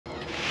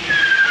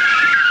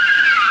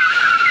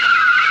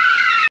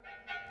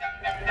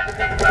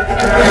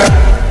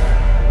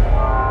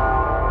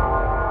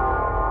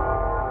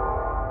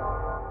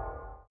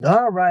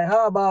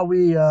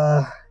we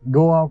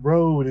go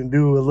off-road and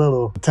do a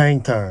little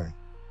tank turn.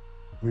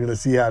 We're gonna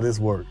see how this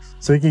works.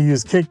 So you can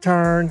use kick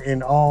turn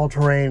in all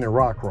terrain and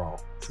rock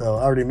crawl. So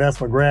I already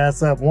messed my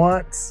grass up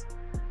once.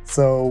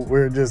 So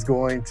we're just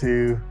going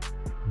to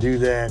do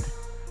that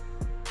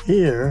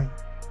here.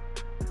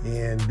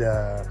 And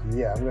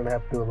yeah, I'm gonna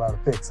have to do a lot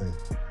of fixing.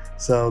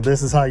 So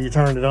this is how you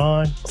turn it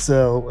on.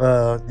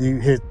 So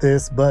you hit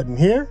this button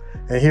here,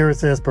 and here it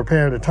says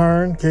prepare to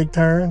turn, kick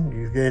turn.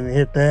 You go ahead and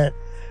hit that.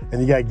 And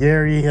you got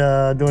Gary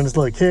doing this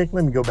little kick.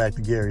 Let me go back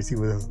to Gary, see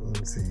what else, let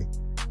me see.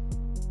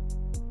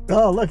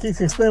 Oh, look, he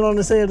can spin on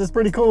his head. That's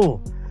pretty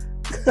cool.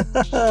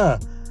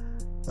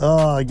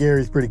 Oh,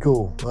 Gary's pretty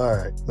cool. All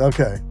right,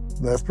 okay.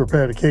 Let's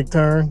prepare to kick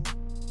turn.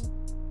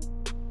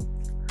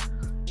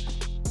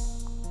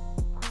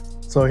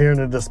 So here in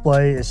the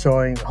display, it's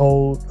showing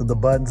hold the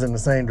buttons in the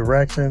same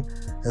direction.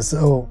 And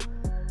so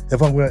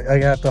if I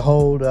have to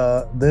hold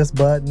this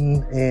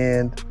button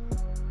and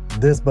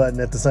this button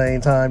at the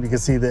same time, you can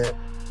see that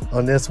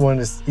on this one,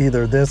 it's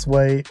either this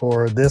way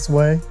or this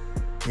way.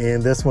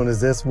 And this one is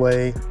this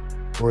way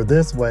or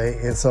this way.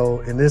 And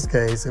so in this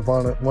case, if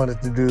I wanted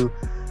to do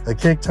a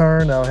kick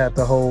turn, I'll have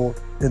to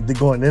hold, to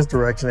go in this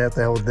direction, I have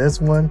to hold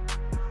this one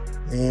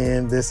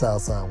and this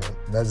outside one.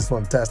 And I just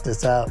want to test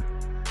this out.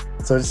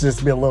 So it's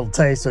just be a little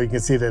taste so you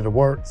can see that it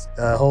works.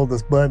 Hold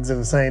those buttons in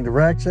the same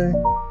direction.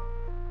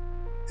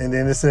 And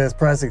then it says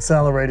press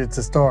accelerated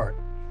to start.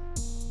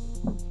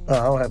 Oh,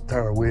 I don't have to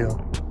turn a wheel.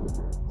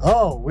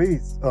 Oh,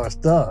 we are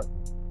stuck.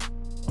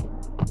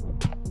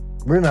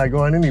 We're not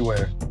going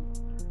anywhere.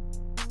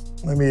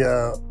 Let me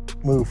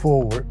move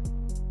forward.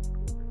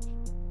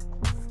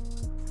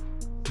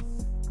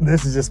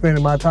 This is just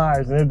spinning my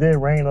tires, and it did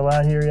rain a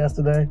lot here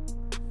yesterday.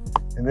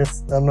 And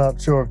this, I'm not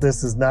sure if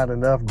this is not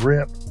enough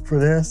grip for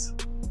this.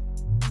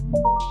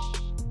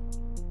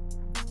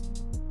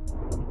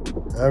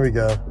 There we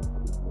go.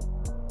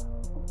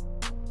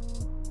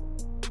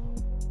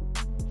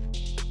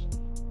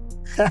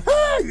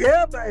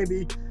 Yeah,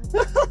 baby.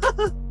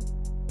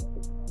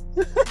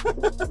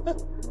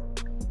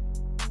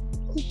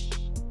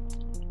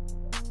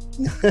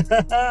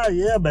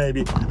 Yeah,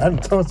 baby. I done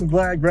tore some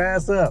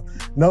grass up.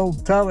 No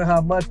telling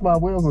how much my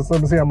wheels are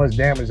slipping. See how much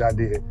damage I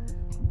did.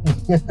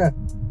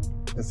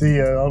 And see,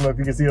 I don't know if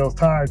you can see those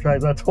tire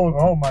tracks. I told,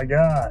 oh my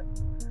God.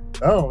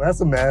 Oh,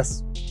 that's a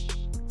mess.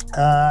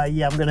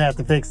 Yeah, I'm gonna have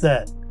to fix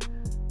that.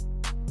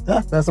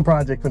 That's a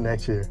project for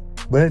next year.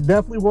 But it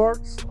definitely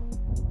works.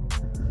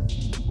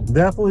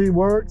 Definitely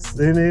works.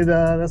 And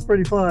that's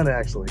pretty fun,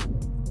 actually.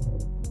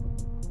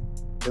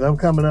 And I'm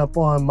coming up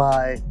on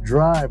my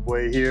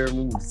driveway here.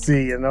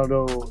 See, and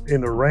although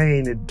in the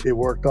rain, it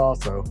worked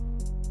also.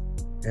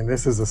 And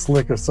this is a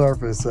slicker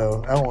surface,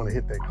 so I don't want to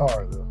hit that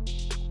car though.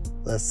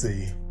 Let's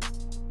see.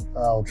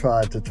 I'll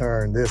try to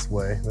turn this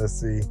way. Let's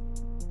see.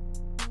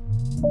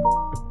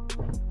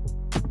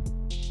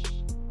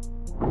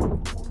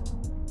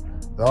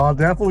 Oh, it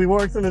definitely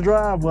works in the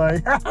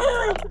driveway.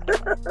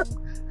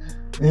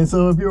 And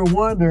so if you're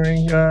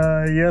wondering,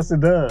 yes,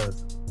 it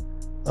does.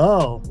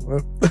 Oh,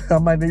 I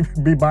might need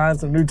to be buying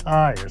some new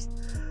tires.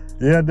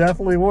 Yeah, it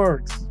definitely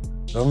works.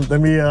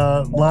 Let me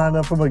line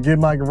up and get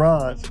my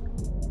garage.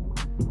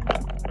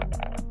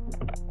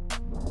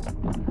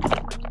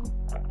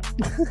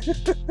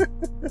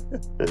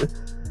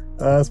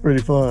 That's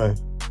pretty fun.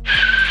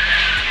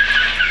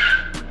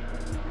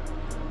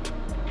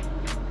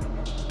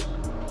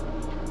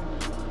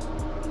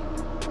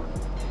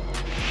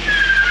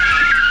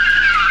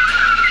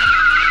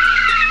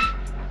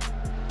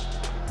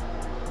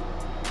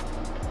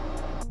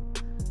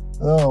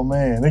 Oh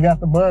man, they got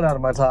the mud out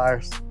of my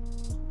tires.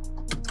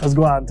 Let's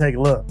go out and take a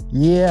look.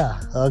 Yeah,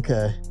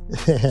 okay.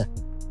 A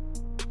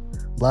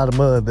lot of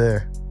mud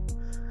there.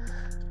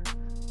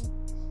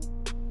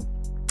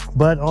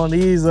 But on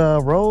these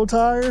road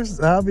tires,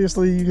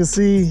 obviously you can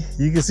see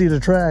the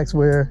tracks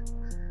where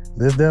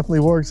this definitely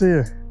works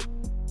here.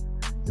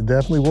 It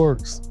definitely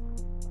works.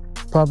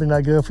 Probably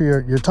not good for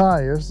your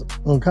tires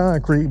on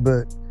concrete,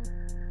 but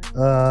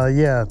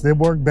yeah, they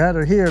work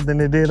better here than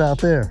they did out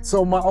there.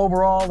 So my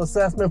overall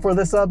assessment for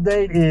this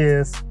update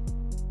is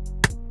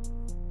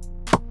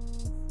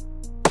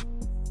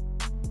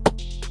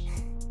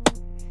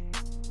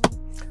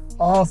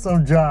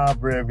awesome job,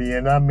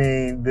 Rivian. I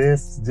mean,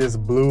 this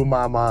just blew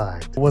my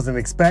mind. I wasn't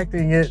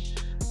expecting it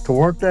to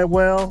work that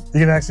well.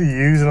 You can actually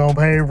use it on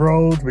paved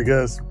roads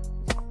because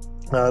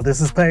this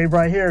is paved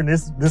right here, and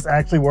this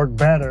actually worked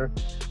better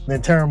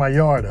than tearing my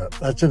yard up.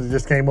 I should have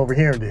just came over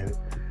here and did it.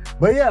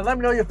 But yeah, let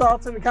me know your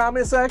thoughts in the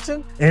comment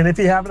section. And if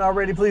you haven't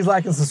already, please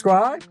like and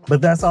subscribe. But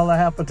that's all I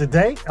have for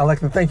today. I'd like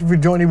to thank you for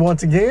joining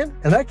once again,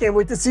 and I can't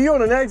wait to see you on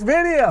the next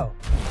video.